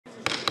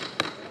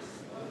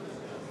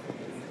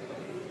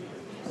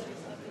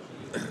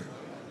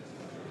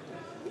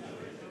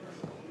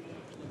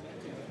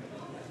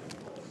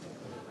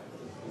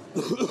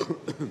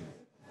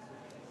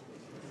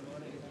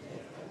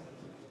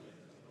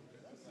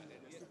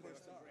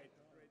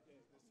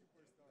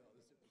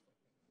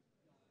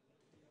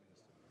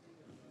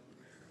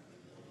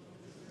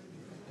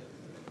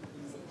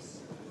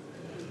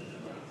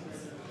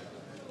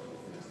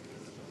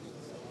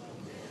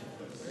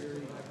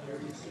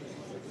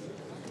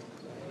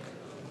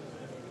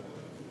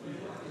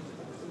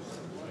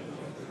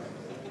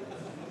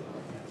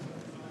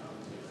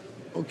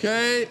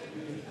Okay,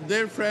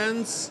 dear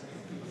friends,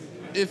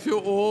 if you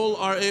all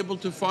are able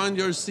to find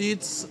your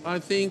seats, I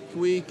think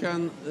we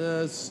can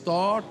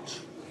start.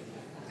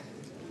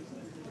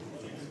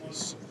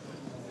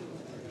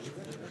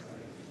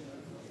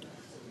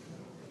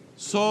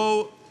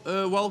 So,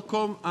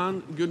 welcome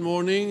and good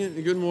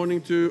morning. Good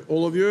morning to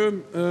all of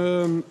you,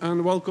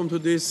 and welcome to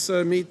this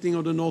meeting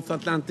of the North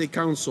Atlantic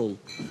Council.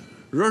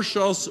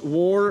 Russia's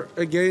war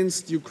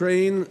against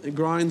Ukraine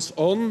grinds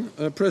on.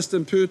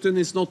 President Putin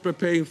is not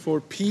preparing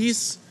for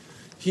peace.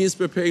 He is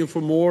preparing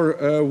for more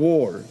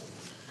war.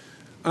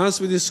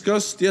 As we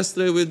discussed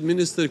yesterday with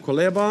Minister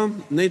Cala,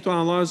 NATO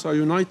allies are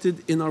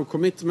united in our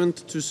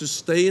commitment to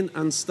sustain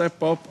and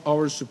step up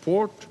our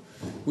support.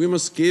 We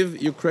must give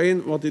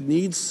Ukraine what it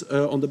needs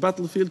on the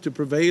battlefield to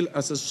prevail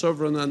as a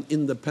sovereign and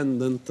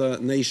independent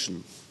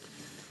nation.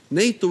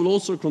 NATO will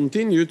also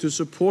continue to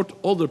support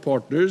other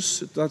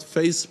partners that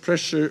face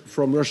pressure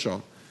from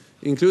Russia,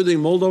 including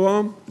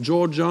Moldova,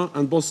 Georgia,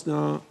 and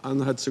Bosnia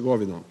and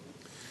Herzegovina.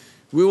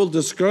 We will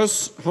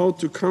discuss how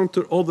to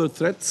counter other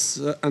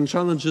threats and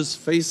challenges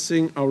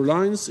facing our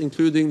lines,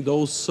 including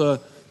those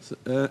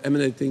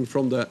emanating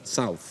from the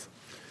south,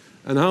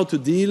 and how to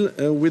deal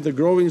with the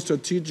growing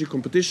strategic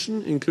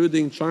competition,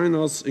 including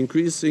China's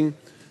increasing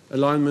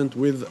alignment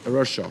with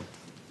Russia.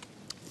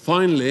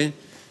 Finally,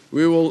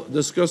 we will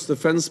discuss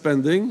defense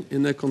spending.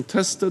 In a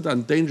contested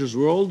and dangerous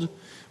world,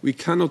 we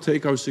cannot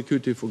take our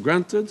security for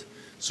granted,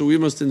 so we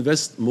must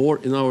invest more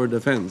in our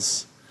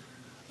defense.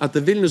 At the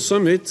Vilnius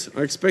summit,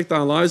 I expect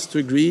allies to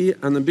agree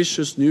an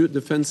ambitious new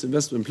defense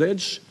investment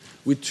pledge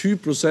with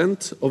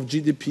 2% of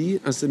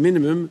GDP as a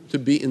minimum to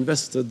be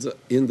invested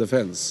in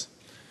defense.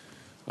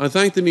 I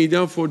thank the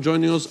media for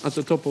joining us at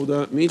the top of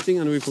the meeting,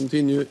 and we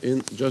continue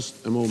in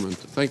just a moment.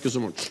 Thank you so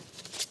much.